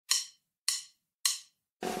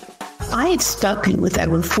I had spoken with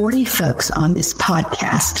over 40 folks on this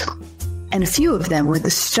podcast, and a few of them were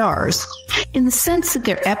the stars in the sense that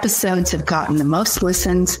their episodes have gotten the most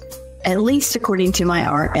listens, at least according to my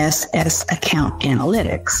RSS account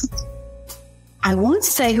analytics. I won't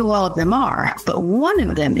say who all of them are, but one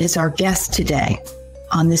of them is our guest today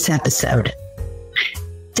on this episode.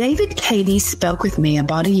 David Cady spoke with me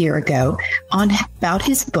about a year ago about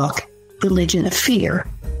his book, Religion of Fear,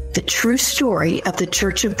 the true story of the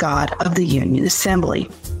Church of God of the Union Assembly.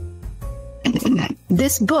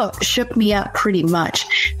 This book shook me up pretty much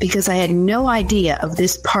because I had no idea of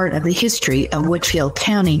this part of the history of Whitfield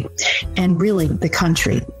County and really the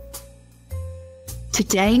country.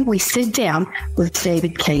 Today, we sit down with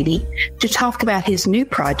David Cady to talk about his new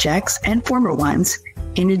projects and former ones,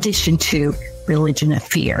 in addition to Religion of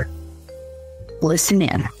Fear. Listen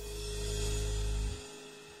in.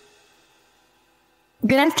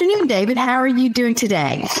 Good afternoon, David. How are you doing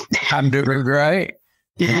today? I'm doing great.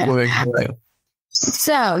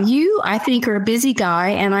 So you, I think, are a busy guy,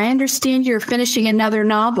 and I understand you're finishing another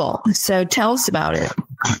novel. So tell us about it.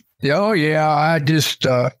 Oh, yeah. I just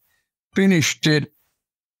finished it,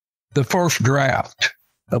 the first draft,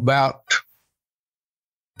 about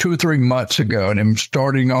 2 or 3 months ago, and I'm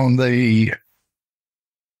starting on the,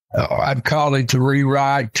 I'd call it the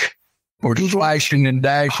rewrite or slashing and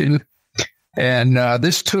dashing. And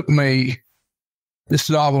this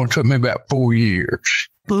novel took me about 4 years.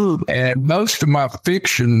 Ooh. And most of my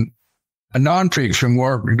fiction, nonfiction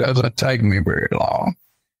work doesn't take me very long.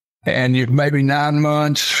 And maybe 9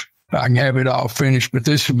 months, I can have it all finished. But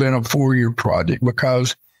this has been a 4-year project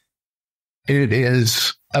because it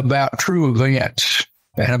is about true events.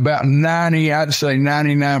 And about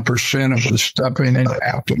 99% of the stuff in it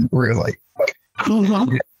happened, really.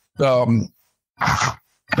 Mm-hmm.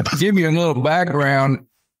 To give you a little background,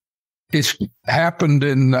 it's happened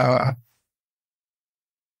in World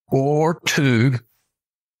War II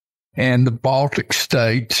and the Baltic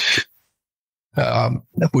states,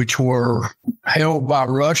 which were held by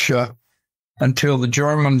Russia until the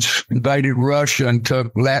Germans invaded Russia and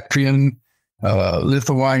took Latvia,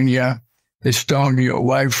 Lithuania, Estonia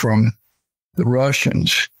away from the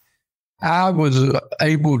Russians. I was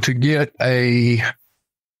able to get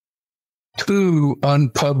 2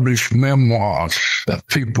 unpublished memoirs of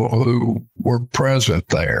people who were present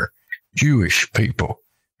there, Jewish people,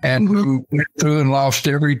 and who went through and lost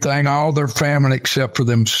everything, all their family except for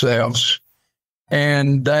themselves.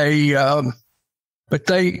 And but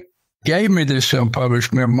they gave me this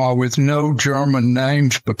unpublished memoir with no German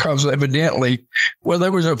names because evidently, well,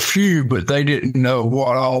 there was a few, but they didn't know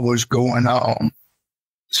what all was going on.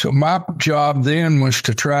 So my job then was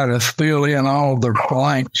to try to fill in all their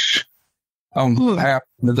blanks on what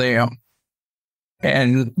happened to them.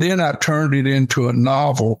 And then I turned it into a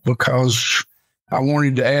novel because I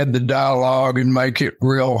wanted to add the dialogue and make it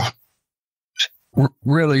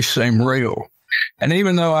really seem real. And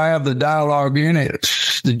even though I have the dialogue in it,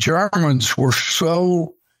 the Germans were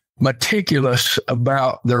so meticulous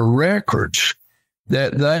about their records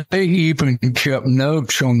that they even kept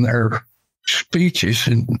notes on their speeches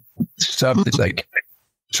and stuff that they did.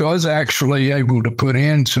 So I was actually able to put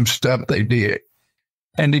in some stuff they did.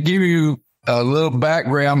 And to give you a little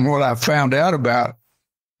background, what I found out about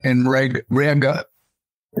in Riga,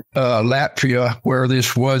 Latvia, where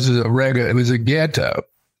this was Riga, it was a ghetto.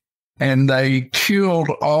 And they killed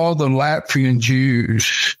all the Latvian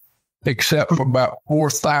Jews except for about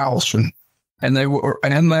 4,000. And they were,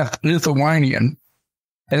 and left Lithuanian.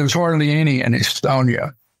 And there was hardly any in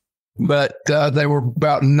Estonia. But there were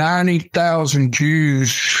about 90,000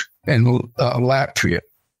 Jews in Latvia.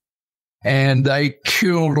 And they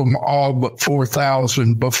killed them all but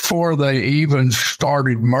 4,000 before they even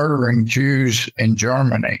started murdering Jews in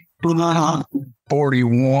Germany. 41.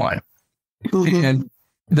 Mm-hmm. And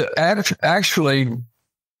actually,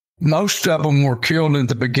 most of them were killed in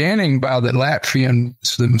the beginning by the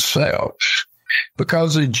Latvians themselves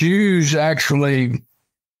because the Jews actually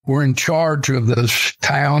were in charge of the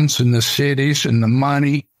towns and the cities and the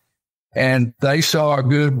money, and they saw a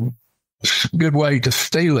good way to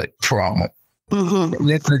steal it from them. Mm-hmm.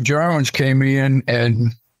 Then the Germans came in, and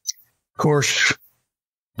of course,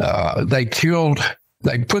 they put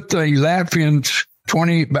the Latvians,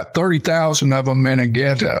 about 30,000 of them in a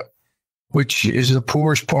ghetto, which is the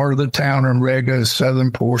poorest part of the town in Riga, the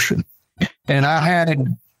southern portion. And I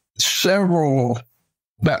had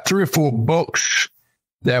about 3 or 4 books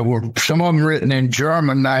that were, some of them written in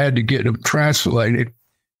German, and I had to get them translated,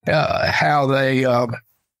 how they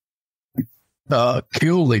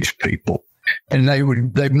kill these people. and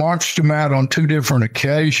they marched them out on 2 different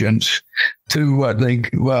occasions to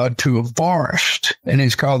a forest, and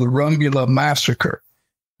it's called the Rumbula Massacre.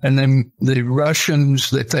 And then the Russians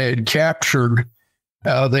that they had captured,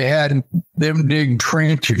 they had them dig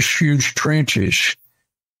trenches, huge trenches,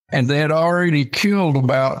 and they had already killed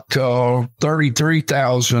about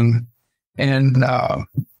 33,000 in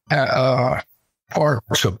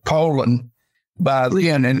parts of Poland by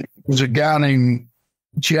then. And it was a guy named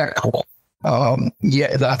Jekyll.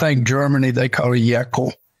 I think Germany, they call it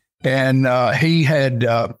Jekyll. And he had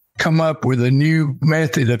come up with a new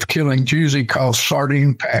method of killing Jews he called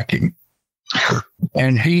sardine packing.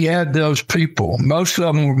 And he had those people, most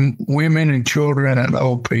of them were women and children and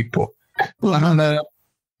old people, line up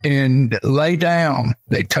and lay down.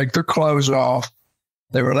 They take their clothes off.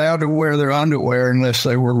 They were allowed to wear their underwear unless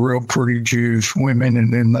they were real pretty Jews, women,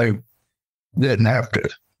 and then they didn't have to.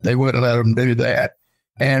 They wouldn't let them do that.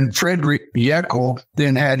 And Frederick Jekyll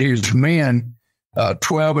then had his men,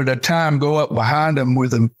 12 at a time, go up behind him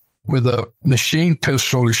with a machine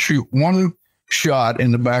pistol to shoot one shot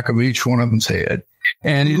in the back of each one of them's head.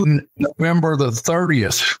 And in November the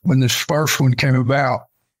 30th, when this first one came about,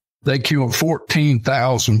 they killed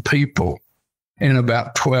 14,000 people in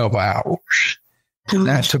about 12 hours. And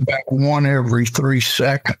that's about 1 every 3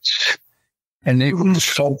 seconds. And it was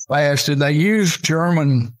so fast. And they used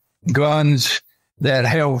German guns that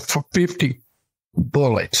held 50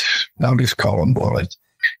 bullets. I'll just call them bullets.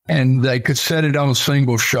 And they could set it on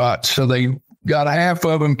single shots. So they got half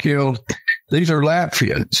of them killed. These are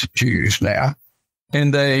Latvian Jews now.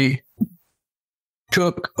 And they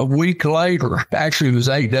took a week later, actually it was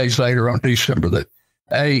 8 days later on December the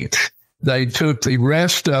 8th, they took the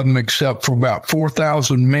rest of them except for about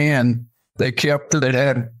 4,000 men they kept that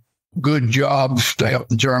had good jobs to help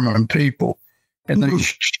the German people. And they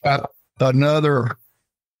shot another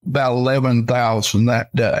about 11,000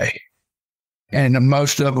 that day. And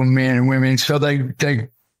most of them men and women. So they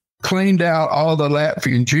cleaned out all the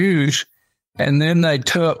Latvian Jews, and then they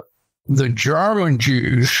took the German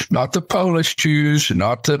Jews, not the Polish Jews,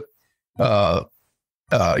 not the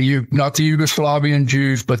Yugoslavian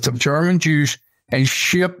Jews, but the German Jews, and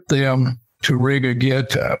shipped them to Riga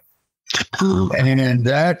Ghetto. And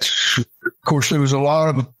that's, of course, there was a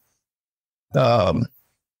lot of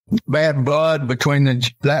bad blood between the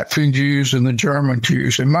Latvian Jews and the German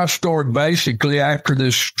Jews. And my story, basically, after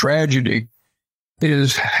this tragedy,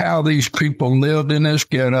 is how these people lived in this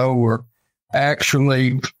ghetto. Were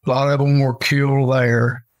actually, a lot of them were killed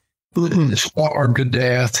there, starved to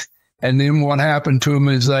death. And then what happened to them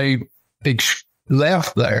is they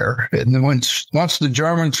left there. And then once the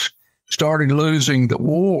Germans started losing the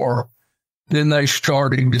war, then they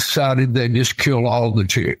decided they'd just kill all the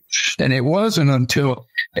Jews. And it wasn't until,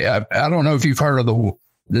 I don't know if you've heard of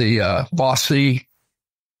the Bossy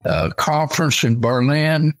conference in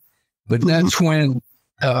Berlin, but that's when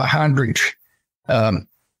Reinhard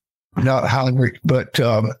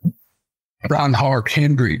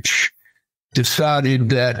Heydrich decided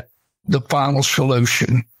that the final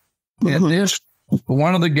solution. And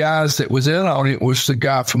one of the guys that was in on it was the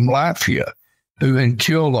guy from Latvia who had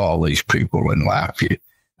killed all these people in Latvia.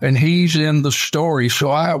 And he's in the story. So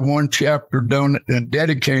I have one chapter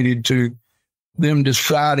dedicated to them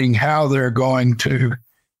deciding how they're going to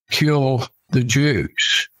kill the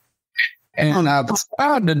Jews. And I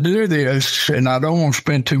tried to do this, and I don't want to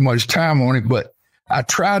spend too much time on it, but I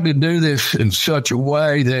tried to do this in such a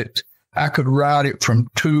way that I could write it from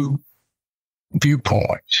 2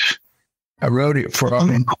 viewpoints. I wrote it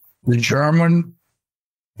from the German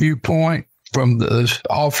viewpoint, from the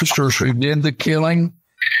officers who did the killing,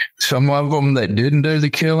 some of them that didn't do the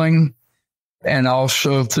killing, and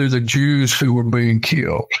also through the Jews who were being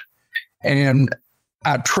killed. And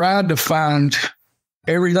I tried to find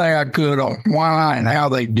everything I could on why and how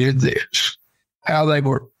they did this, how they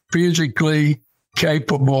were physically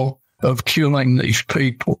capable of killing these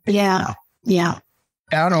people. Yeah. Yeah.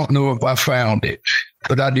 I don't know if I found it,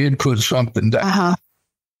 but I did put something down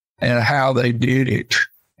and how they did it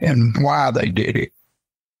and why they did it.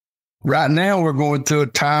 Right now, we're going through a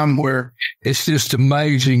time where it's just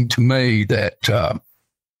amazing to me that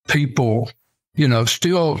people,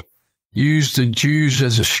 still use the Jews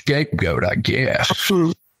as a scapegoat, I guess.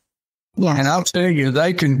 Yes. And I'll tell you,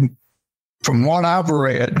 they can, from what I've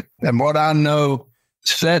read and what I know,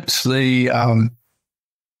 since the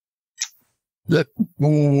World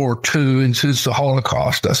War II and since the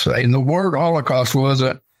Holocaust, I say, and the word Holocaust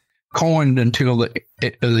wasn't coined until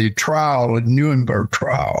the trial, the Nuremberg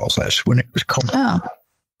trials. That's when it was coined.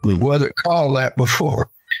 It wasn't called that before.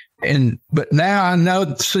 But now I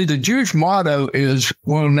know, see, the Jewish motto is,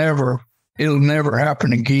 we'll never it'll never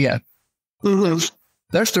happen again. Mm-hmm.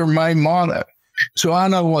 That's their main motto. So I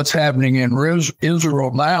know what's happening in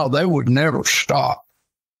Israel now. They would never stop.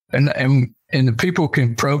 And the people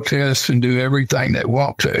can protest and do everything they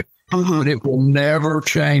want to, but it will never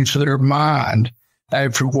change their mind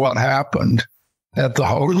after what happened at the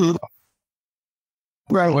Holocaust.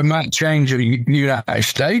 Right. We might change the United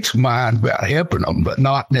States' mind about helping them, but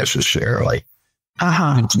not necessarily.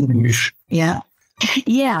 Yeah.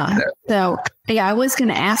 Yeah. So, I was going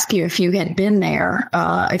to ask you if you had been there,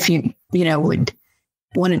 if you would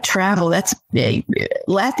want to travel. That's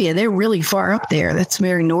Latvia. They're really far up there. That's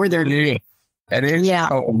very northern. Yeah. It is. Yeah.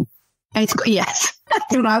 Yes.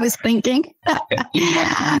 That's what I was thinking.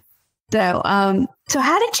 So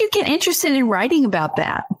how did you get interested in writing about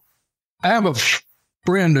that? I have a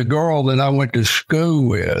friend, a girl that I went to school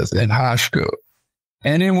with in high school.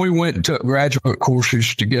 And then we went and took graduate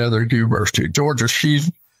courses together at the University of Georgia.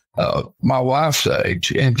 She's my wife's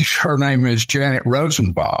age, and her name is Janet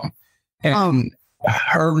Rosenbaum. And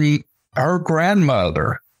her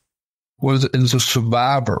grandmother is a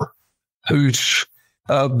survivor who's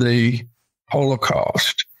of the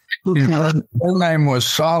Holocaust. Okay. Her name was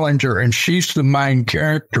Solinger, and she's the main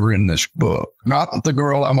character in this book. Not the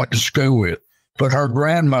girl I went to school with, but her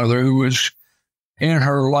grandmother, who was in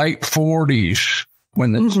her late 40s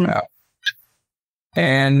when this happened.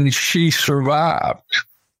 And she survived.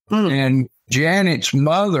 And Janet's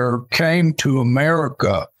mother came to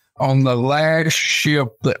America on the last ship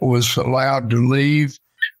that was allowed to leave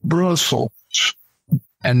Brussels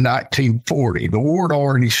in 1940. The war had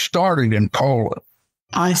already started in Poland.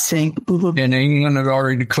 I see. And England had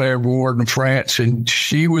already declared war in France, and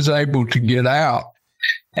she was able to get out.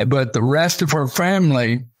 But the rest of her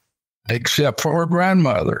family, except for her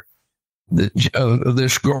grandmother,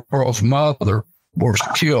 this girl's mother, was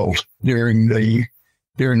killed during the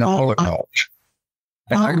Holocaust.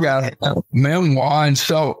 And I got a memoir, and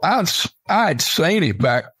so I had seen it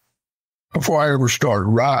back before I ever started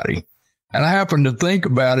writing. And I happened to think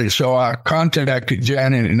about it, so I contacted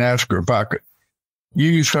Janet and asked her if I could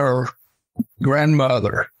use her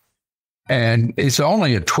grandmother. And it's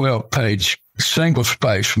only a 12-page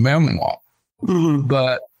single-space memoir,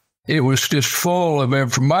 but it was just full of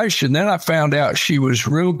information. Then I found out she was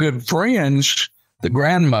real good friends, the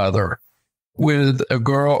grandmother, with a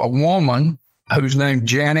woman who's named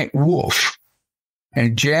Janet Wolf.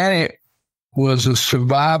 And Janet was a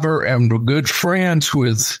survivor and were good friends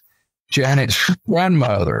with Janet's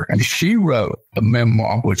grandmother. And she wrote a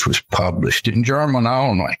memoir, which was published in German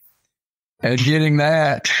only. And getting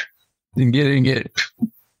that and getting it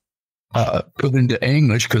put into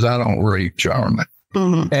English, because I don't read German.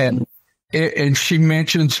 And she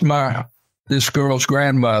mentions this girl's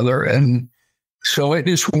grandmother. And so it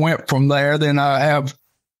just went from there. Then I have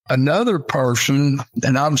another person,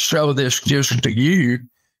 and I'll show this just to you,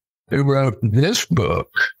 who wrote this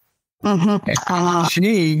book.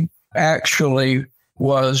 She actually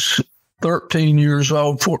was 14 years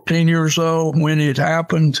old when it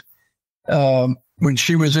happened, when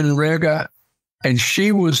she was in Riga. And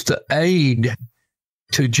she was the aide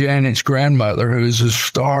to Janet's grandmother, who is the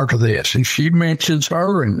star to this. And she mentions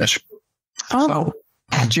her in this book. So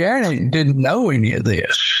Janet didn't know any of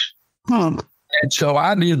this. And so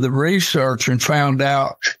I did the research and found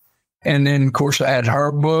out. And then, of course, I had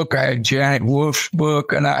her book, I had Janet Wolf's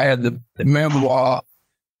book, and I had the memoir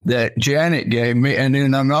that Janet gave me, and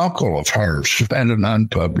then an uncle of hers and an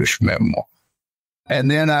unpublished memoir. And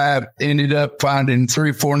then I ended up finding 3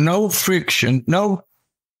 or 4 no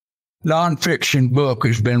nonfiction book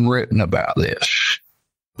has been written about this.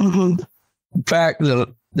 In fact,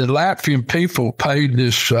 the Latvian people paid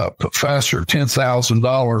this professor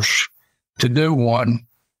 $10,000 to do one,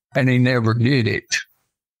 and he never did it.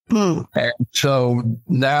 And so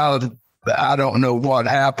now I don't know what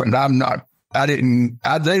happened. They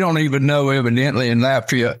don't even know, evidently, in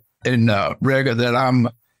Latvia, in Riga, that I'm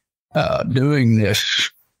doing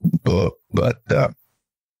this book. But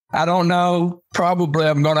I don't know. Probably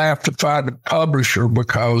I'm going to have to find a publisher,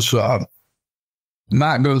 because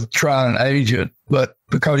might go try an agent. But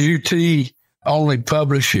because UT only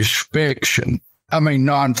publishes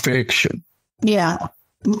nonfiction. Yeah.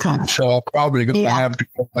 Okay. So I'm probably going to have to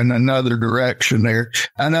go in another direction there.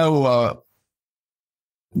 I know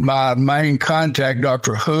my main contact,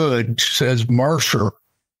 Dr. Hood, says Mercer.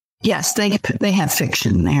 Yes, they have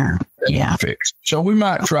fiction there. Yeah. Fiction. So we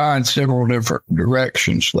might try in several different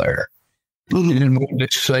directions there. And we'll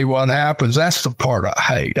just see what happens. That's the part I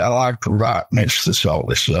hate. I like to write, and it's just all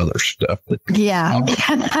this other stuff.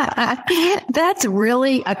 That's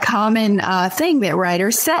really a common thing that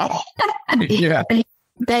writers say. Yeah.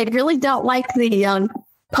 they really don't like the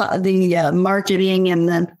marketing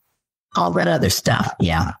and all that other stuff.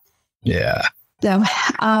 Yeah. Yeah. So,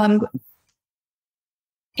 I'm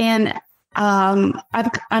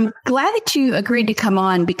glad that you agreed to come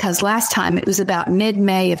on, because last time, it was about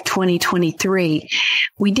mid-May of 2023,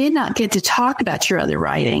 we did not get to talk about your other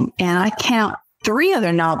writing, and I count 3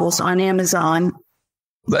 other novels on Amazon.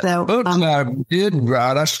 The books I did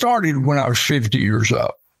write, I started when I was 50 years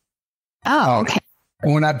old. Oh, okay.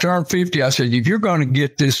 When I turned 50, I said, if you're going to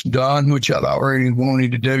get this done, which I'd already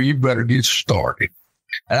wanted to do, you better get started.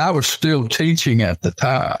 And I was still teaching at the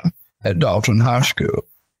time at Dalton High School.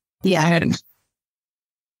 Yeah.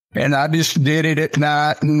 And I just did it at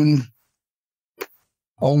night and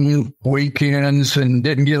on weekends, and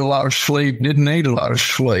didn't get a lot of sleep, didn't need a lot of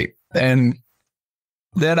sleep. And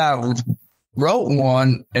then I wrote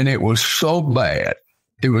one, and it was so bad.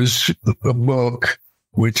 It was a book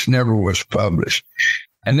which never was published.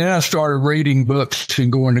 And then I started reading books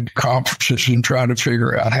and going to conferences and trying to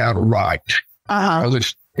figure out how to write.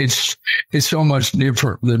 It's so much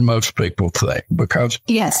different than most people think, because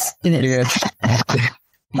yes, it is.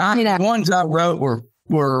 The ones I wrote were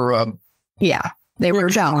they were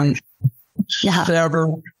done.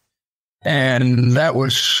 Several, and that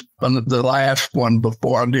was the last one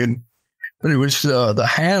before I did. But it was The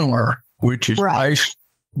Handler, which is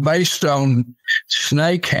based on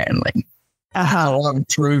snake handling. A lot of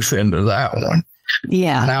truth into that one.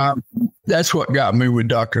 Yeah. Now, that's what got me with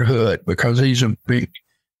Dr. Hood, because he's a big,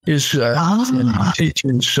 he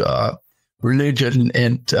teaches religion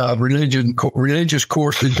and religious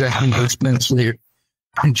courses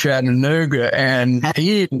in Chattanooga. And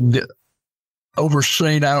he had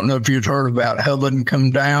overseen, I don't know if you've heard about Heaven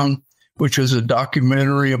Come Down, which is a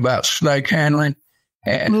documentary about snake handling.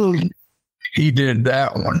 And he did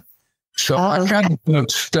that one. So I kind of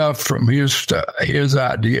took stuff from his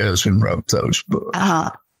ideas and wrote those books.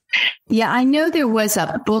 Yeah, I know there was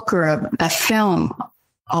a book or a film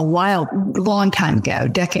long time ago,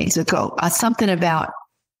 decades ago, something about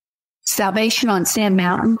Salvation on Sand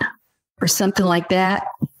Mountain or something like that.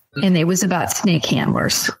 And it was about snake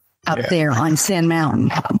handlers up there on Sand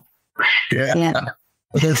Mountain. Yeah.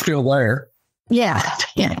 But they're still there. Yeah.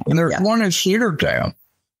 And there's one in Cedartown.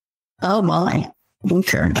 Oh, my.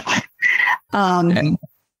 Okay. And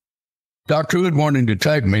Dr. Hood wanted to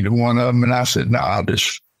take me to one of them, and I said, no, I'll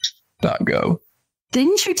just not go.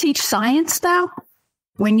 Didn't you teach science, though,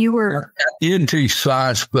 when you were? I did teach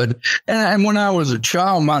science, but and when I was a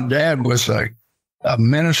child, my dad was a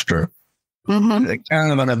minister,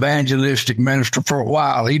 kind of an evangelistic minister for a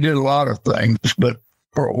while. He did a lot of things, but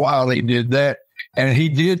for a while he did that. And he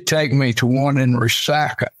did take me to one in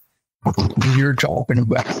Resaca. You're talking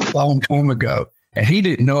about a long time ago. And he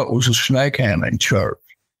didn't know it was a snake handling church.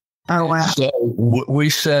 Oh, wow. So we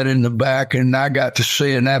sat in the back, and I got to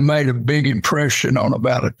see it, and that made a big impression on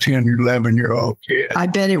about a 10, 11-year-old kid. I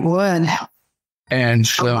bet it would. And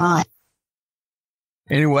so,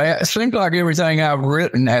 anyway, it seems like everything I've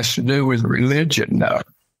written has to do with religion, though.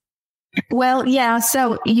 Well, yeah.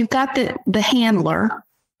 So you've got the Handler,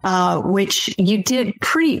 which you did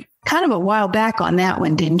kind of a while back on that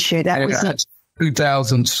one, didn't you? That's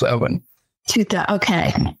 2007.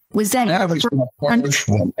 Okay. Was that was my first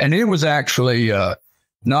one? And it was actually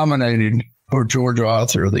nominated for Georgia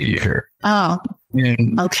Author of the Year. Oh,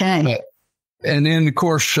 and, okay. And then, of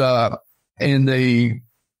course, in the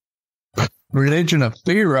Religion of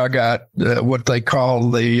Fear, I got what they call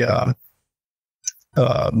the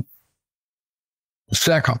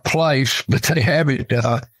second place, but they have it,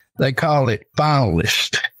 they call it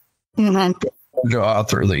finalist. Georgia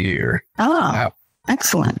Author of the Year. Oh,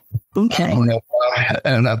 excellent. Okay.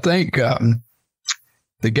 And I think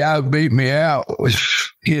the guy who beat me out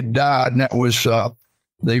he had died, and that was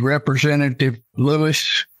the Representative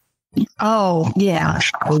Lewis. Oh, yeah.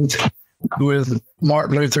 With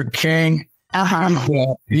Martin Luther King.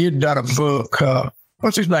 He had done a book.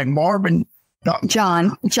 What's his name? Marvin?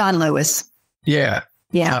 John Lewis. Yeah.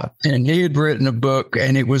 Yeah. And he had written a book,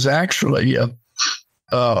 and it was actually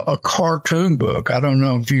a cartoon book. I don't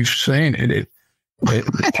know if you've seen it.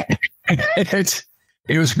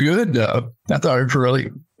 It was good, though. I thought it was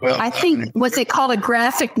really well. I think, was it called a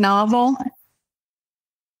graphic novel?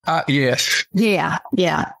 Yes. Yeah.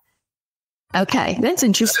 Okay, that's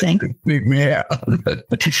interesting. Big me out.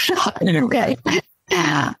 Okay.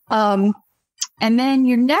 And then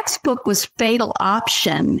your next book was Fatal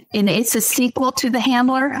Option, and it's a sequel to The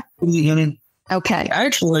Handler? Okay.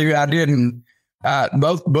 Actually, I didn't.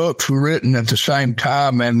 Both books were written at the same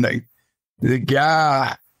time, and the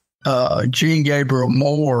guy, Gene Gabriel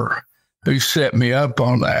Moore, who set me up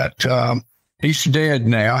on that, he's dead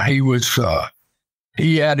now.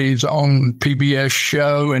 He had his own PBS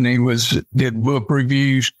show, and did book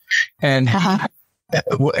reviews, and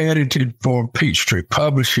edited for Peachtree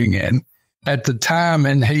Publishing. And at the time,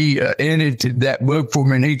 and he edited that book for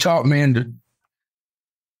me, and he taught me into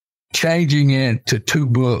changing into 2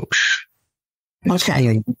 books.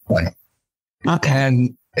 Okay.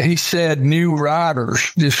 And he said new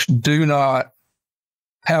writers just do not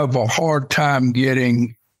have a hard time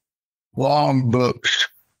getting long books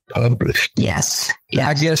published. Yes.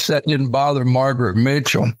 I guess that didn't bother Margaret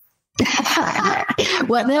Mitchell.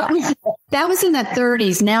 Well, that was in the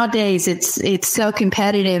 30s. Nowadays, it's so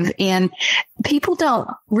competitive, and people don't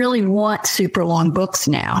really want super long books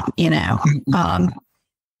now.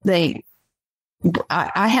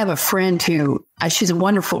 I have a friend who she's a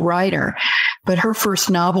wonderful writer, but her first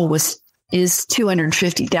novel is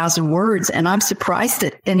 250,000 words, and I'm surprised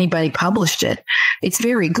that anybody published it. It's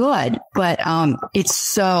very good, but it's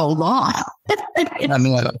so long. I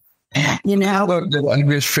mean, look, I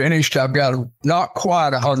just finished. I've got not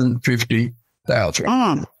quite 150,000.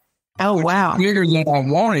 Oh wow! Bigger than I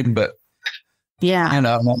wanted, but yeah,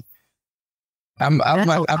 I'm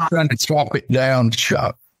trying to chop it down,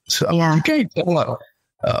 So you can't tell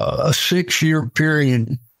a 6-year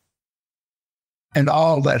period and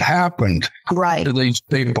all that happened to these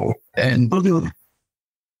people, and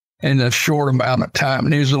in a short amount of time.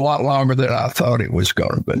 And it was a lot longer than I thought it was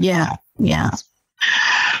going to be. Yeah.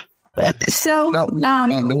 So I'll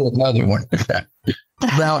do another one about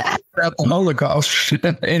the Holocaust.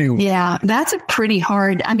 Anyway. Yeah, that's a pretty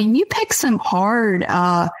hard. I mean, you pick some hard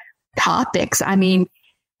topics. I mean,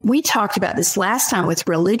 we talked about this last time with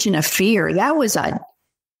Religion of Fear. That was a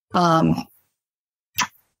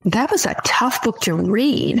tough book to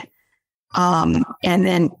read. And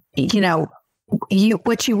then,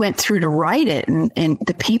 what you went through to write it, and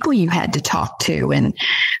the people you had to talk to, and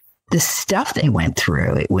the stuff they went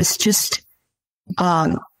through. It was just,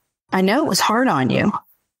 I know it was hard on you.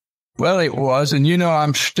 Well, it was. And,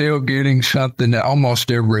 I'm still getting something almost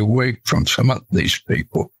every week from some of these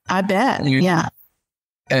people. I bet. Yeah.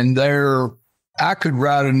 And I could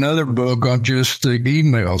write another book on just the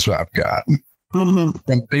emails I've gotten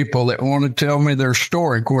from people that want to tell me their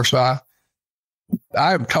story. Of course, I've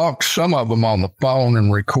talked to some of them on the phone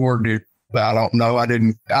and recorded. I don't know. I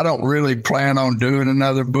don't really plan on doing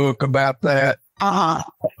another book about that.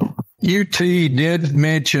 UT did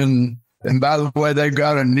mention, and by the way, they've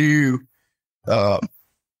got a new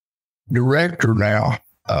director now,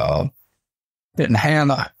 and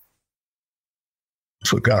Hannah.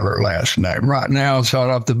 Forgot her last name right now. It's hot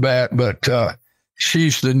off the bat, but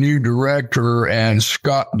she's the new director, and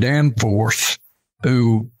Scott Danforth,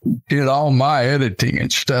 who did all my editing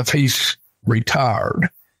and stuff, he's retired.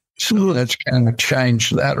 So that's kind of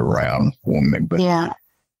changed that around for me. But yeah.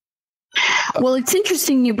 Well, it's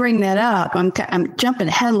interesting you bring that up. I'm jumping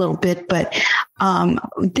ahead a little bit, but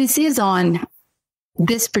this is on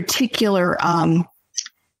this particular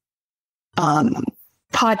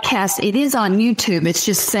podcast. It is on YouTube. It's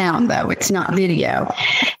just sound, though. It's not video.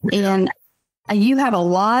 And you have a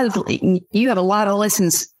lot of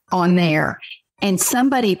listens on there. And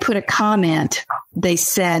somebody put a comment. They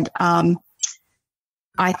said,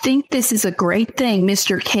 I think this is a great thing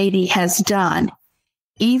Mr. Cady has done.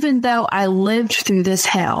 Even though I lived through this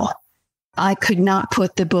hell, I could not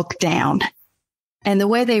put the book down. And the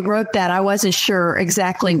way they wrote that, I wasn't sure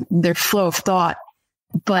exactly their flow of thought.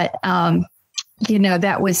 But,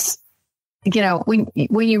 that was, when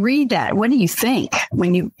you read that, what do you think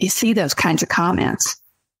when you see those kinds of comments?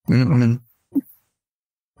 Mm-hmm.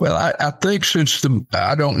 Well, I think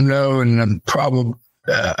I don't know, and I'm probably,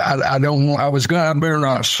 I better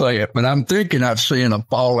not say it, but I'm thinking I've seen a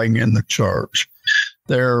falling in the church.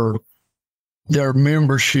 Their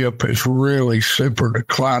membership has really super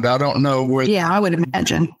declined. I don't know whether. Yeah, I would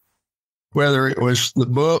imagine. Whether it was the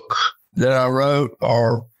book that I wrote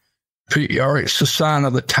or it's a sign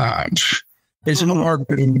of the times. It's hard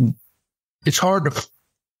to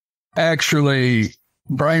actually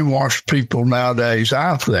brainwash people nowadays,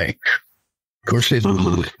 I think. Of course, it's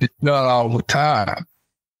not all the time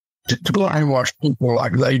to brainwash people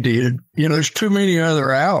like they did. There's too many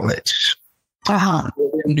other outlets for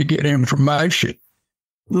them to get information.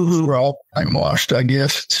 We're all brainwashed, I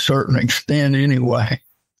guess, to a certain extent anyway.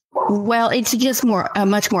 Well, it's just a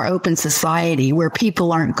much more open society where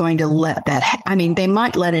people aren't going to let that. I mean, they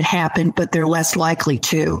might let it happen, but they're less likely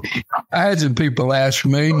to. I had some people ask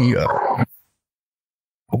me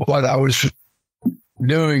what I was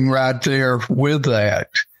doing right there with that,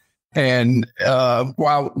 and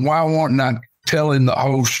why wasn't I telling the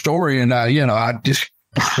whole story? And I just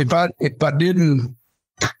if I didn't,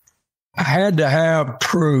 I had to have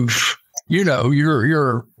proof. You know,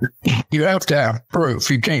 you have to have proof.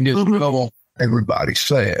 You can't just go on what everybody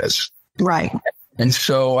says. Right. And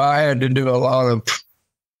so I had to do a lot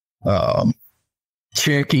of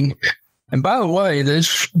checking. And by the way,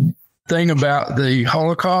 this thing about the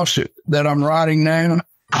Holocaust that I'm writing now,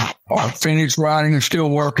 or finished writing and still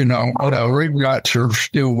working on, rewrites are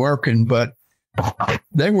still working, but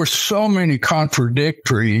there were so many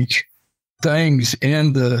contradictory things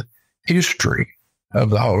in the history of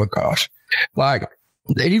the Holocaust, like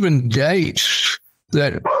even dates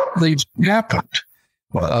that these happened.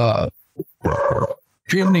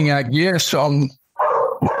 Depending, I guess, on,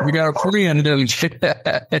 we got a friend.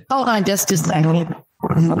 Hold on just a second.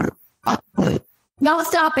 No,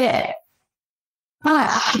 stop it.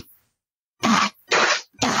 I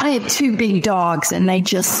have two big dogs and they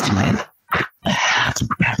just...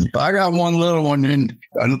 I got one little one, and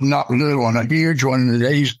not a little one, a huge one.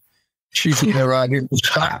 And she's there right here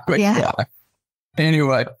beside me. Yeah.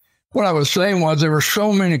 Anyway, what I was saying was there were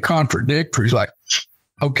so many contradictories. Like,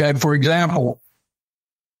 okay, for example,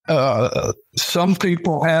 some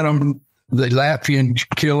people had the Latvian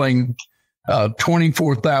killing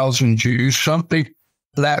 24,000 Jews. Some people,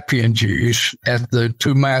 Latvian Jews, at the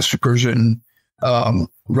two massacres in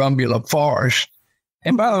Rumbula Forest.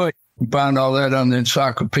 And by the way, you find all that on the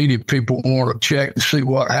encyclopedia. People want to check and see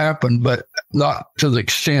what happened, but not to the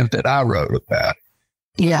extent that I wrote about it.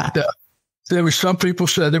 Yeah. There was some people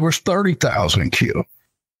said there was 30,000 killed.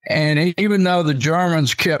 And even though the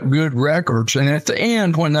Germans kept good records, and at the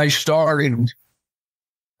end when they started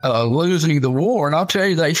losing the war, and I'll tell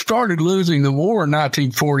you, they started losing the war in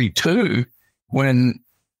 1942 when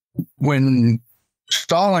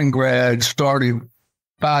Stalingrad started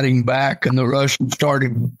fighting back and the Russians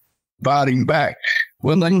started fighting back.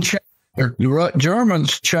 Well, the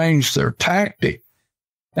Germans changed their tactic,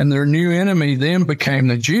 and their new enemy then became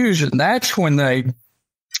the Jews, and that's when they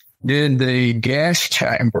did the gas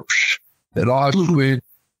chambers at Auschwitz,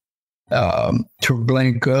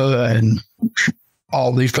 Treblinka, and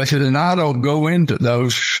all these places. And I don't go into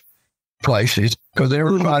those places because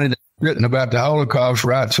everybody that's written about the Holocaust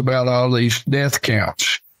writes about all these death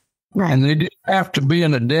counts. Right. And they didn't have to be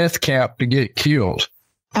in a death camp to get killed.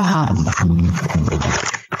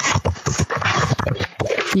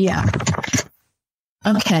 Yeah.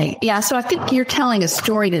 Okay. Yeah. So I think you're telling a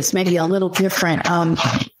story that's maybe a little different.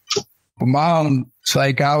 For my own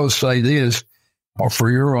sake, I would say this, or for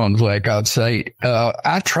your own sake, I'd say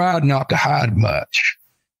I tried not to hide much.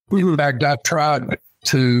 In fact, I tried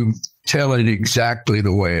to tell it exactly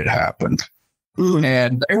the way it happened.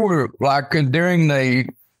 And they were like during the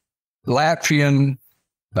Latvian,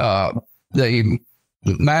 the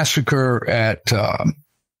massacre at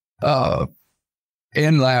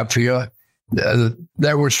in Latvia,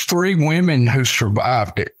 there was 3 women who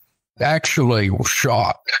survived it. Actually, were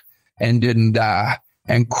shot and didn't die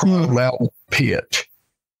and crawled out of the pit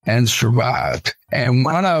and survived. And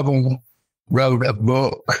one of them wrote a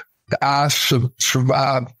book, I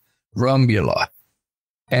Survived Rumbula.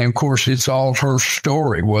 And of course, it's all her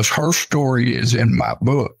story. Her story is in my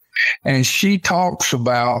book. And she talks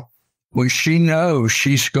about when she knows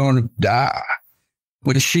she's going to die,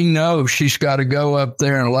 when she knows she's got to go up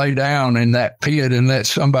there and lay down in that pit and let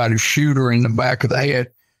somebody shoot her in the back of the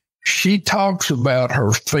head. She talks about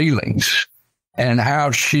her feelings and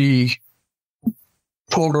how she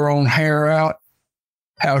pulled her own hair out,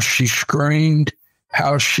 how she screamed,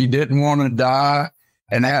 how she didn't want to die,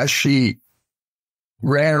 and how she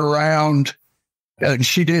ran around. And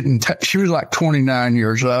she was like 29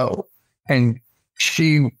 years old, and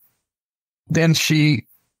she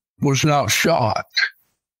was not shot.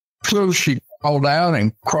 So she crawled out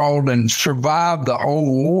and crawled and survived the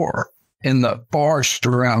whole war in the forest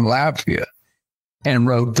around Latvia and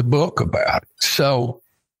wrote the book about it. So,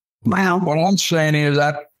 wow. What I'm saying is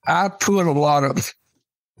I put a lot of,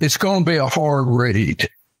 it's going to be a hard read.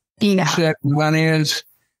 Yeah. Second one is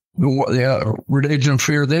the Religion of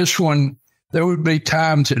Fear. This one, there would be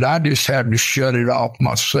times that I just had to shut it off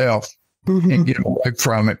myself and get away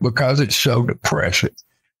from it because it's so depressing.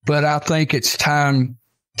 But I think it's time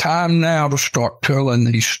now to start telling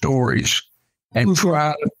these stories and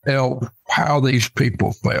try to tell how these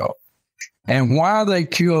people felt and why they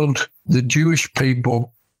killed the Jewish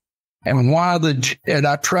people and and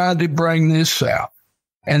I tried to bring this out.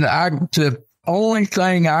 And the only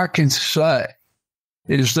thing I can say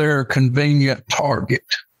is they're a convenient target.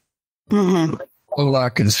 All I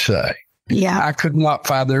can say. Yeah. I could not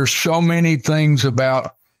find, there's so many things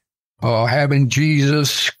about having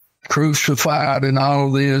Jesus crucified and all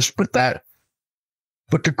this, but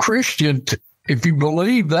But the Christian, if you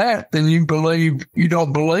believe that, then you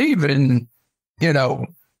don't believe in,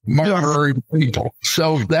 murdering people.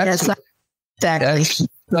 So that's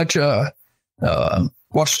such a,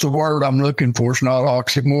 what's the word I'm looking for? It's not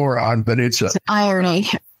oxymoron, but it's irony.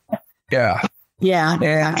 Yeah.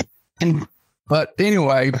 Yeah. But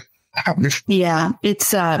anyway,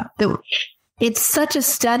 it's such a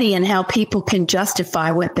study in how people can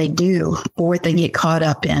justify what they do or what they get caught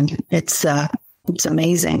up in. It's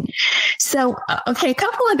amazing. So, okay, a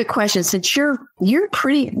couple other questions. Since you're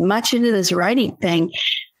pretty much into this writing thing,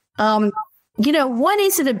 what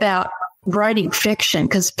is it about writing fiction?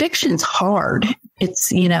 Because fiction's hard.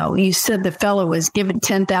 It's, you said the fellow was given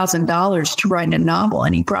 $10,000 to write a novel,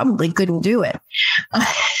 and he probably couldn't do it.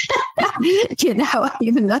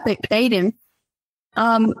 Even though they paid him.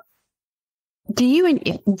 Do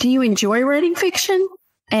you enjoy writing fiction?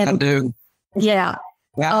 I do. Yeah.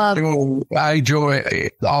 I enjoy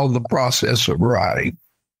all the process of writing.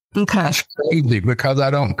 Okay. It's crazy because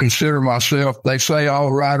I don't consider myself, they say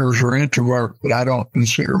all writers are introverts, but I don't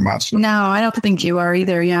consider myself. No, I don't think you are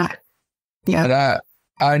either. Yeah. Yeah. But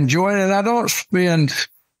I enjoy it, and I don't spend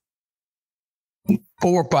 4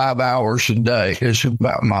 or 5 hours a day. It's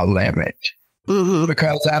about my limit. Mm-hmm.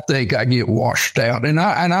 Because I think I get washed out. And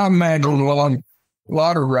I imagine a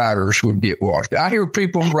lot of writers would get washed out. I hear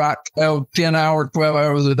people write 10 hours, 12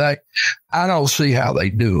 hours a day. I don't see how they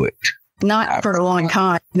do it. Not for a long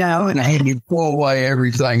time, no. And I had to pull away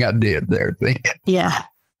everything I did there. Yeah.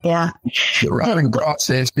 The writing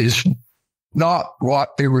process is not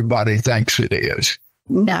what everybody thinks it is.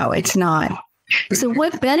 No, it's not. So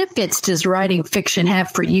what benefits does writing fiction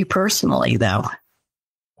have for you personally, though?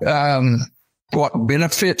 What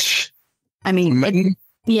benefits? I mean,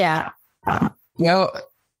 yeah. Well,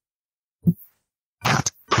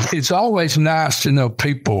 it's always nice to know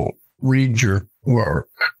people read your work.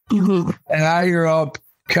 Mm-hmm. And I hear all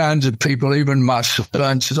kinds of people, even my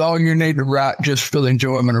son says, oh, you need to write just for the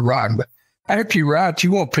enjoyment of writing. But after you write,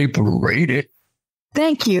 you want people to read it.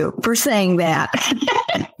 Thank you for saying that.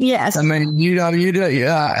 Yes. I mean, you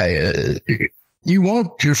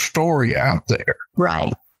want your story out there.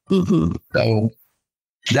 Right. Mm-hmm. So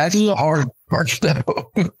that's the hard part stuff.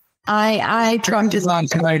 I try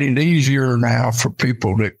to make it easier now for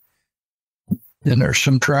people to. And there's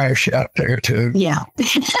some trash out there too. Yeah,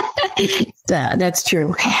 that's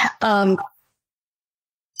true.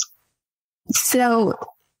 So,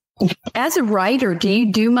 as a writer, do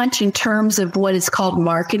you do much in terms of what is called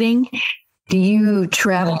marketing? Do you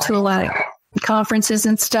travel to a lot of conferences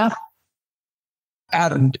and stuff? I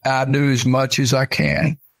do as much as I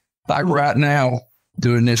can. Like right now,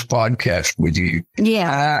 doing this podcast with you.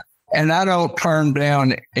 Yeah. And I don't turn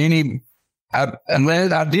down any,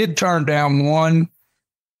 unless I did turn down one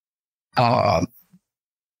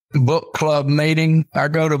book club meeting. I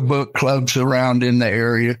go to book clubs around in the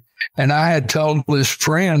area. And I had told this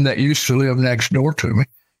friend that used to live next door to me,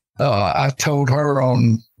 I told her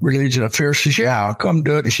on Religion Affairs, she says, yeah, I'll come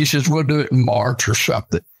do it. And she says, we'll do it in March or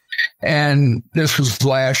something. And this was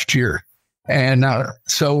last year. And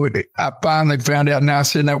so I finally found out, and I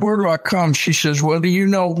said, now, where do I come? She says, well, do you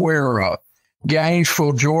know where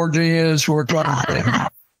Gainesville, Georgia is?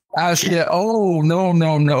 I said, oh,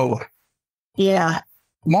 no. Yeah.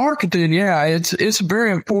 Marketing, yeah, it's a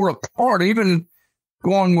very important part. Even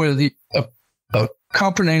going with a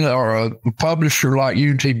company or a publisher like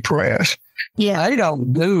UT Press, yeah, they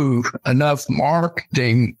don't do enough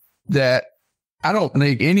marketing that I don't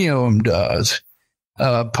think any of them does.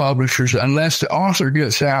 Publishers, unless the author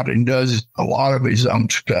gets out and does a lot of his own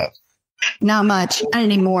stuff. Not much. Not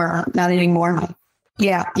anymore.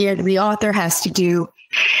 Yeah. The author has to do.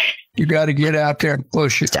 You got to get out there and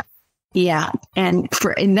push it. Yeah. And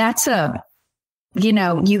that's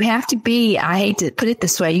you have to be, I hate to put it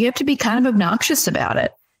this way, you have to be kind of obnoxious about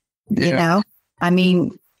it. Yeah. I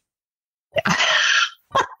mean,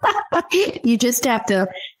 you just have to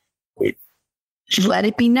let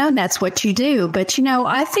it be known that's what you do. But,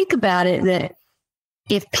 I think about it that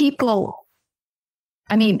if people,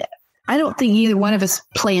 I don't think either one of us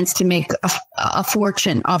plans to make a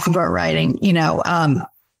fortune off of our writing.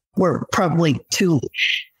 We're probably too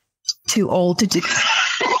old to do,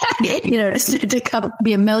 to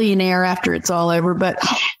be a millionaire after it's all over. But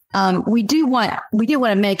we do want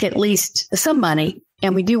to make at least some money,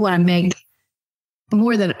 and we do want to make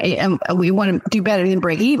more than we want to do better than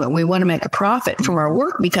break even. We want to make a profit from our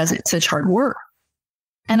work because it's such hard work.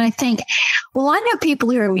 And I think, well, I know people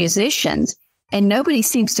who are musicians, and nobody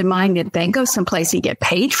seems to mind that they go someplace and get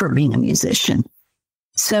paid for being a musician.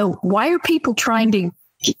 So why are people trying to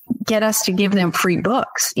get us to give them free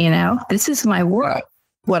books? This is my work.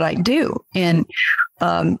 what I do. And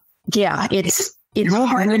it's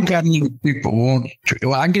hard. I think people want to.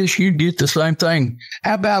 Well, I guess you get the same thing.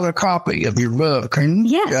 How about a copy of your book?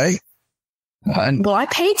 Yes. Okay. Well, I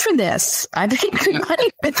paid for this. I paid good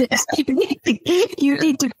money for this. You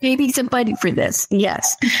need to pay me some money for this.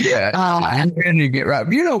 Yes. Yeah. And then you get right.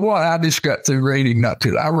 You know what? I just got through reading I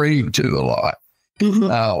read too a lot.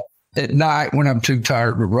 At night when I'm too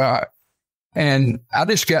tired to write. And I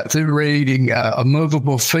just got through reading A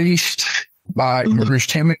Movable Feast by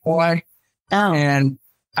Ernest Hemingway. Oh. And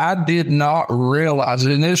I did not realize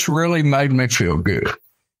it. And this really made me feel good.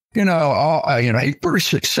 He's pretty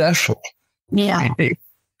successful. Yeah.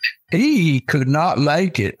 He could not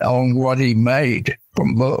make it on what he made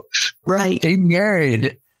from books. Right. He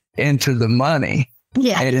married into the money.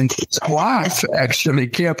 Yeah. And his wife actually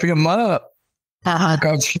kept him up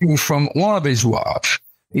because she was from one of his wives.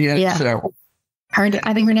 Yeah. So,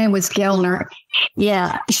 I think her name was Gellner.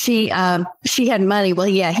 Yeah. She had money. Well,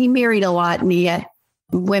 yeah, he married a lot and he had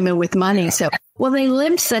women with money. So, they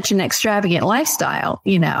lived such an extravagant lifestyle,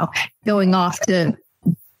 going off to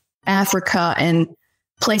Africa and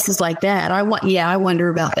places like that. I wonder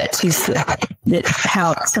about that too.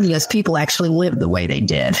 How some of those people actually lived the way they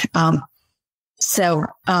did. I'm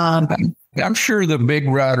sure the big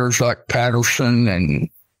writers like Patterson and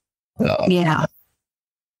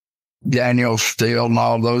Daniel Steele and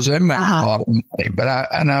all those, they make a lot of money. But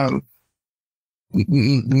I know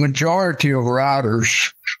the majority of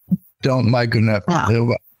writers don't make enough to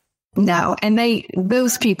live up. No, and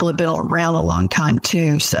those people have been around a long time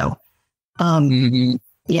too. So,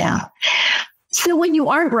 yeah. So when you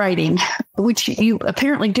aren't writing, which you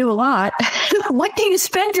apparently do a lot, what do you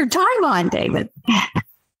spend your time on, David?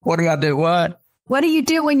 What do I do? What do you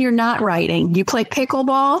do when you're not writing? You play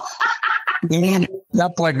pickleball? I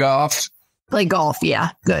play golf. Play golf,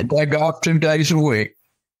 yeah, good. Play golf 2 days a week.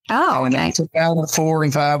 Oh, okay. It's about a 4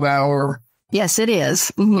 and 5 hour. Yes, it is.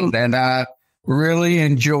 Mm-hmm. And I really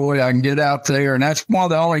enjoy. I can get out there, and that's one of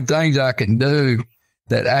the only things I can do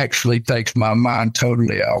that actually takes my mind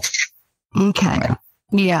totally off. Okay.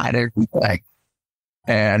 Yeah. And everything.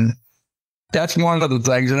 And that's one of the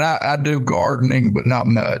things. And I do gardening, but not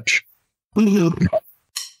much. Mm-hmm.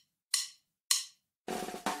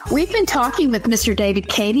 We've been talking with Mr. David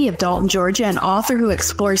Cady of Dalton, Georgia, an author who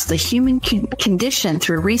explores the human condition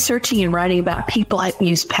through researching and writing about people that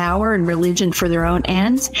use power and religion for their own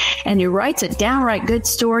ends, and who writes a downright good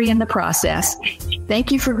story in the process.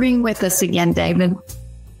 Thank you for being with us again, David.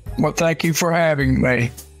 Well, thank you for having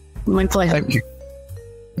me. My pleasure. Thank you.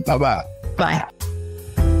 Bye-bye. Bye.